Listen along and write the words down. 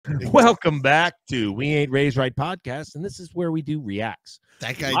Welcome back to We Ain't Raised Right podcast, and this is where we do reacts.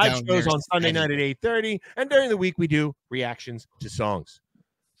 That guy live shows on Sunday night at 8:30, and during the week we do reactions to songs.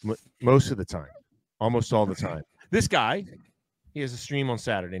 Most of the time, almost all the time. This guy, he has a stream on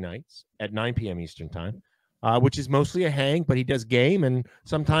Saturday nights at 9 p.m. Eastern time, which is mostly a hang, but he does game, and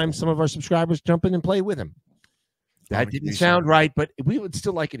sometimes some of our subscribers jump in and play with him. That didn't sound right, but we would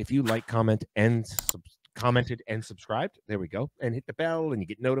still like it if you like, commented and subscribed. There we go. And hit the bell and you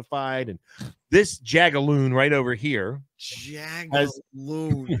get notified. And this jagaloon right over here.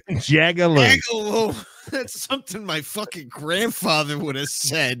 Jagaloon. Jagaloon. That's something my fucking grandfather would have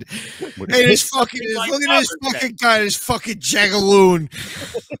said. Hey, this fucking look at this fucking guy, this fucking jagaloon.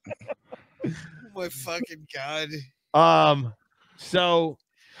 Oh my fucking God. So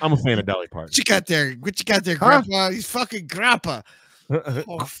I'm a fan of Dolly Parton. What you got there? What you got there, Grandpa? He's fucking grandpa.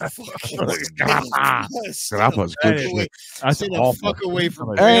 Oh, Grappa's good shit. I say the fuck away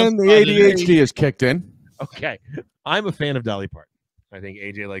from and the ADHD is kicked in. Okay, I'm a fan of Dolly Parton. I think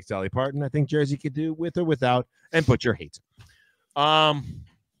AJ likes Dolly Parton. I think Jersey could do with or without, and put your hates. But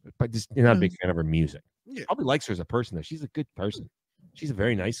just you're not a big fan of her music. Yeah. Probably likes her as a person though. She's a good person. She's a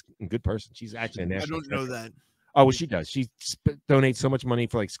very nice and good person. She's actually a national. I don't know that. Oh, well, she does. She donates so much money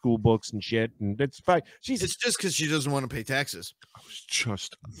for like school books and shit, and it's fine. It's just because she doesn't want to pay taxes.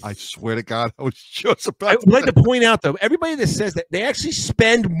 I swear to God, I was just about. I would like to point out though, everybody that says that they actually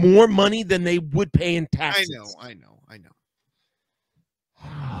spend more money than they would pay in taxes. I know.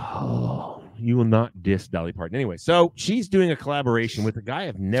 Oh, you will not diss Dolly Parton anyway. So she's doing a collaboration with a guy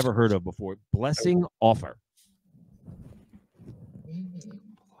I've never heard of before, Blessing Offor.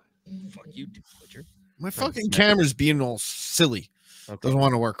 Fuck you, Butcher. My fucking camera's being all silly. Okay. Doesn't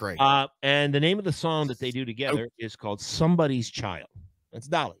want to work right. And the name of the song that they do together is called Somebody's Child. That's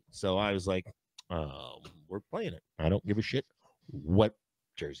Dolly. So I was like, we're playing it. I don't give a shit what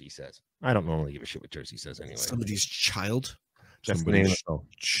Jersey says. I don't normally give a shit what Jersey says anyway. Somebody's child. That's the name of the song.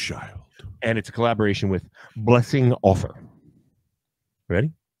 Child. And it's a collaboration with Blessing Offor.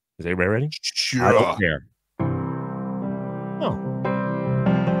 Ready? Is everybody ready? Sure. I don't care. Oh.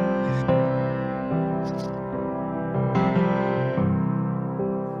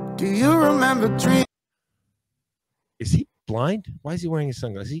 Do you remember dream? Is he blind? Why is he wearing his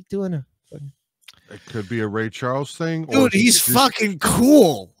sunglasses? Is he doing a? It could be a Ray Charles thing. Dude, he's fucking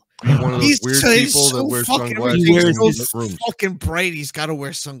cool. One of those weird people that wear sunglasses. He wears his fucking bright. He's got to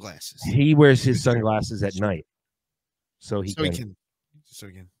wear sunglasses. He wears his sunglasses at night, so he can.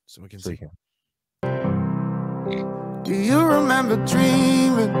 Do you remember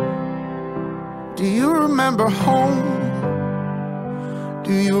dreaming? Do you remember home?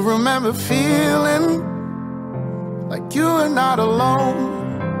 Do you remember feeling like you were not alone?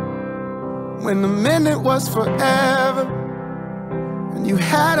 When the minute was forever and you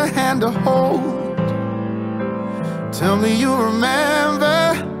had a hand to hold. Tell me you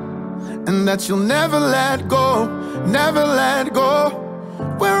remember and that you'll never let go, never let go.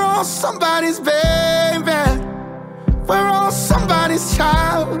 We're all somebody's baby. We're all somebody's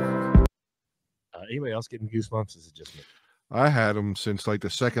child. Anybody else getting goosebumps? Is it just me? I had him since like the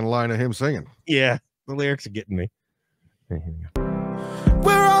second line of him singing. Yeah, the lyrics are getting me.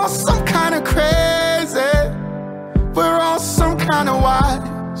 We're all some kind of crazy. We're all some kind of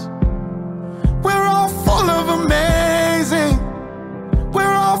wise. We're all full of amazing.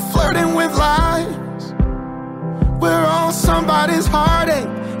 We're all flirting with lies. We're all somebody's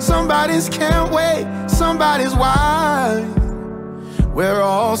heartache, somebody's can't wait, somebody's why. We're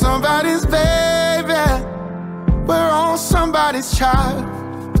all somebody's baby. We're all somebody's child.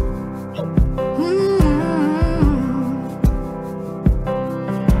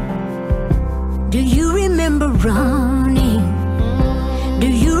 Do you remember running? Do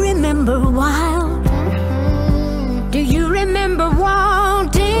you remember wild? Do you remember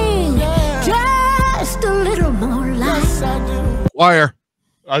wanting just a little more light? Yes, I do. Wire.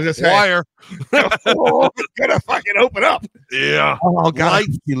 I was just Wire. Oh, it's gonna fucking open up. Yeah. Oh God,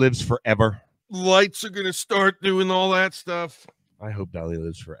 he lives forever. Lights are gonna start doing all that stuff. I hope Dolly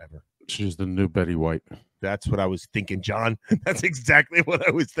lives forever. She's the new Betty White. That's what I was thinking, John. That's exactly what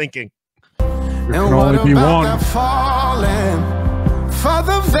I was thinking. There can only be one. That falling for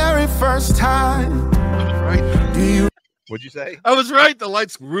the very first time. Right? Do you? What'd you say? I was right. The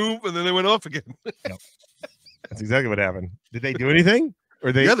lights moved and then they went off again. Yep. That's exactly what happened. Did they do anything?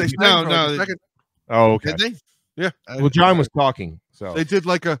 Or they? Yeah, they no. Oh, okay. Did they? Yeah. Well, John was talking, so they did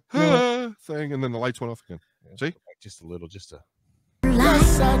like a thing, and then the lights went off again. See, just a little, just a.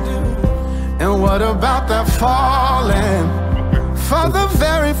 Yes, I do. And what about that falling for the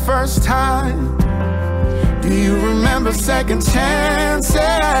very first time? Do you remember second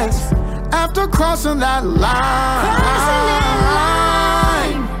chances? are crossing that line. Crossing that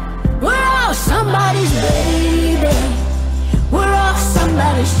line. We're all somebody's baby. We're all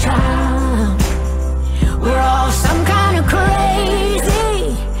somebody's child. We're all some kind of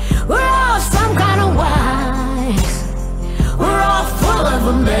crazy. We're all some kind of wise. We're all full of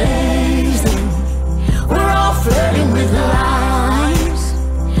amazing. We're all flirting with lies.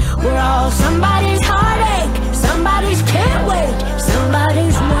 We're all somebody's heartache, somebody's can't wait,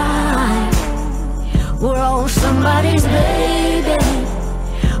 somebody's why. We're all somebody's baby.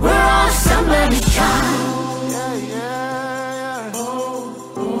 We're all somebody's child.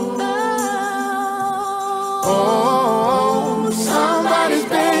 Oh, somebody's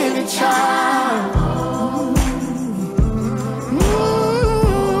baby child.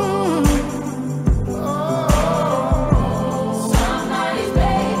 Somebody's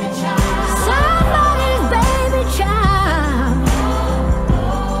baby child. Somebody's baby child.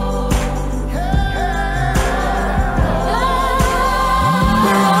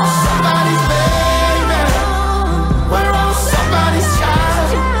 We're all somebody's baby. We're all somebody's child.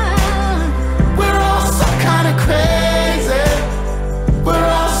 We're all some kind of crazy. We're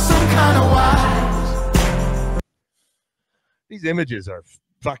all some kind of wise. These images are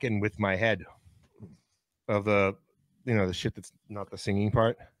fucking with my head of the, you know, the shit that's not the singing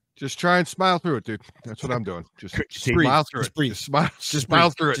part. Just try and smile through it, dude. That's what I'm doing. Just Breathe. smile through Just it. breathe. Just smile. Just smile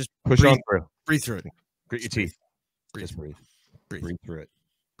breathe. through it. Just Push breathe. on through. Breathe through it. Grit your teeth. Breathe. Just breathe. Breathe. Breathe through it.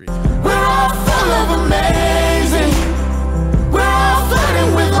 We're all full of amazing. We're all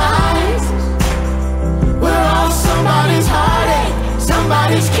flirting with lies. We're all somebody's heartache,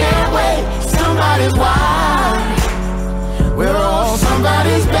 somebody's can't wait, somebody's why. We're all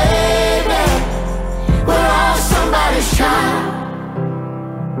somebody's baby. We're all somebody's child.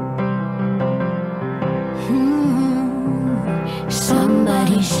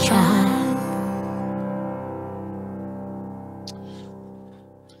 Somebody's child.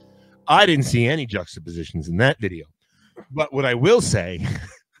 I didn't see any juxtapositions in that video. But what I will say,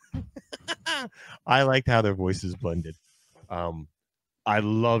 I liked how their voices blended. I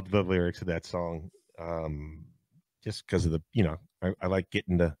loved the lyrics of that song. Just because of the, you know, I like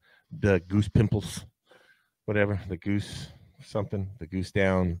getting the goose pimples, whatever, the goose something, the goose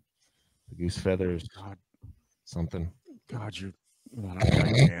down, the goose feathers, God. something. God,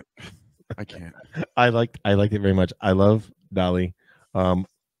 I can't. I can't. I liked it very much. I love Dolly.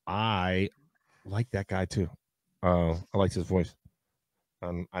 I like that guy too. I liked his voice.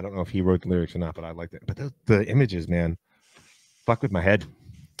 I don't know if he wrote the lyrics or not, but I liked it. But the images, man, fuck with my head.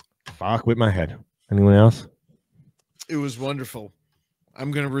 Fuck with my head. Anyone else? It was wonderful.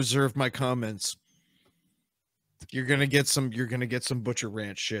 I'm gonna reserve my comments. You're gonna get some Butcher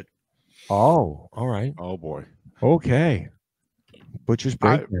Ranch shit. Oh, all right. Oh boy. Okay. Butcher's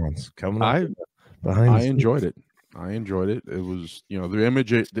breakdowns coming up behind. I enjoyed it. I enjoyed it. It was, you know, the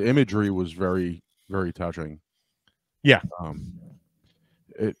imagery was very, very touching. Yeah.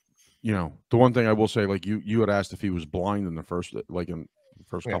 It, you know, the one thing I will say, like you had asked if he was blind in the first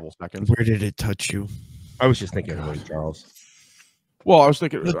couple seconds. Where did it touch you? I was just thinking of Ray Charles. Well, I was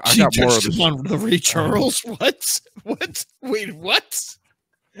thinking I got more of this. On the Ray Charles. What? What? Wait, what?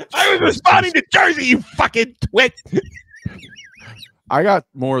 I was responding to Jersey, you fucking twit. I got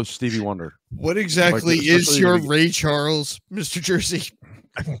more of Stevie Wonder. What exactly Like, is especially your the- Ray Charles, Mr. Jersey?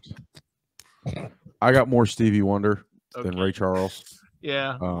 I got more Stevie Wonder than Ray Charles.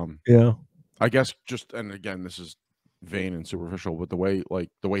 Yeah. Yeah. I guess just, and again, this is vain and superficial, but the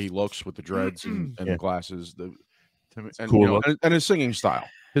way he looks with the dreads and Yeah. the glasses, and, cool you know, look. and his singing style.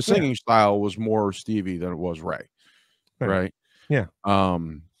 His singing style was more Stevie than it was Ray. Right. Yeah.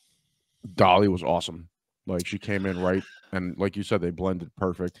 Dolly was awesome. Like she came in right, and like you said, they blended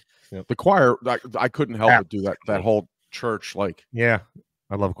perfect. Yep. The choir, I couldn't help but do that whole church, like Yeah.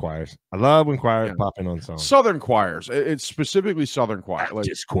 I love choirs. I love when choirs pop in on songs. Southern choirs. It's specifically Southern choir, like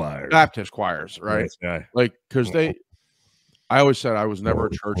choirs. Baptist choirs, right? Nice guy. Like because I always said I was never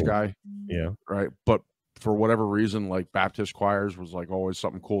a church guy, Yeah. right? But for whatever reason, like Baptist choirs was like always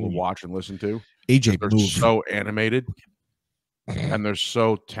something cool to watch and listen to. AJ, They're move. so animated and they're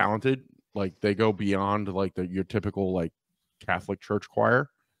so talented. Like they go beyond like your typical like Catholic church choir.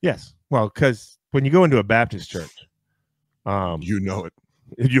 Yes. Well, because when you go into a Baptist church, You know it.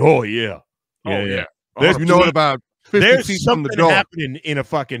 oh yeah. Oh yeah. There's You know it about 50 There's feet from the something door. happening in a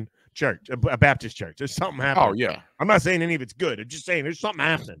fucking church, a Baptist church. There's something happening. Oh yeah. I'm not saying any of it's good. I'm just saying there's something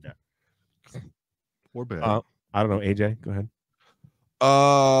happening there. Or bad. I don't know. AJ, go ahead.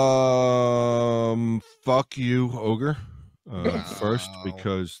 Fuck you, Ogre. First, Wow.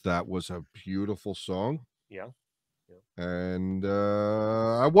 because that was a beautiful song. Yeah. and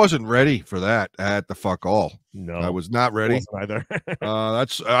I wasn't ready for that at the fuck all. No, I was not ready. Wasn't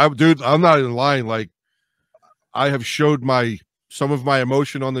Either. Dude, I'm not even lying. Like, I have showed some of my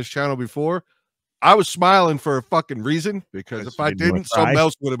emotion on this channel before. I was smiling for a fucking reason, because if I didn't, something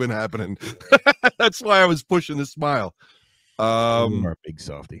else would have been happening. That's why I was pushing the smile. You are a big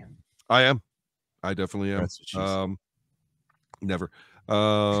softy. I am. I definitely am. That's what she said. Never.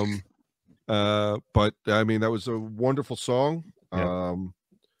 But I mean, that was a wonderful song. Yeah.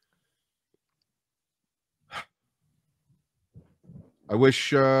 I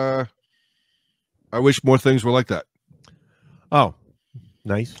wish more things were like that. Oh,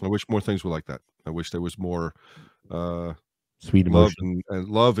 nice. I wish more things were like that. I wish there was more Sweet emotion.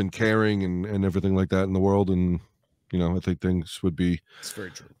 love and caring and everything like that in the world. And I think things would be. It's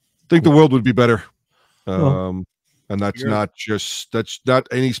very true. I think the world would be better. Well, and that's not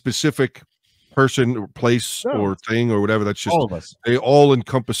any specific person or place or thing or whatever. That's just all of us. a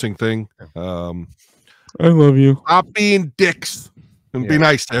all-encompassing thing. I love you. Stop being dicks and be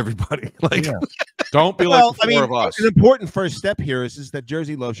nice to everybody. Like, don't be like the four of us. An important first step here is that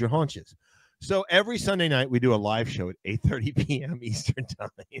Jersey loves your haunches. So every Sunday night we do a live show at 8:30 p.m. Eastern time.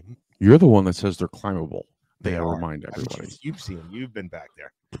 You're the one that says they're climbable. They I are. remind everybody. You've seen them. You've been back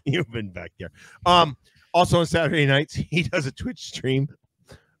there. You've been back there. Also on Saturday nights he does a Twitch stream,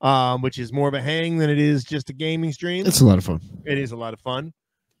 which is more of a hang than it is just a gaming stream. It's a lot of fun. It is a lot of fun.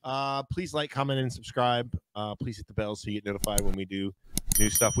 Please like, comment, and subscribe. Please hit the bell so you get notified when we do new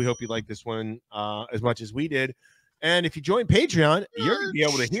stuff. We hope you like this one as much as we did. And if you join Patreon, you're going to be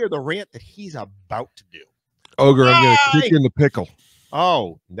able to hear the rant that he's about to do. Ogre, I'm going to kick in the pickle.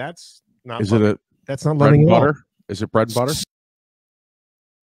 Oh, that's not. Is it a That's not bread letting and you butter? Is it bread and butter?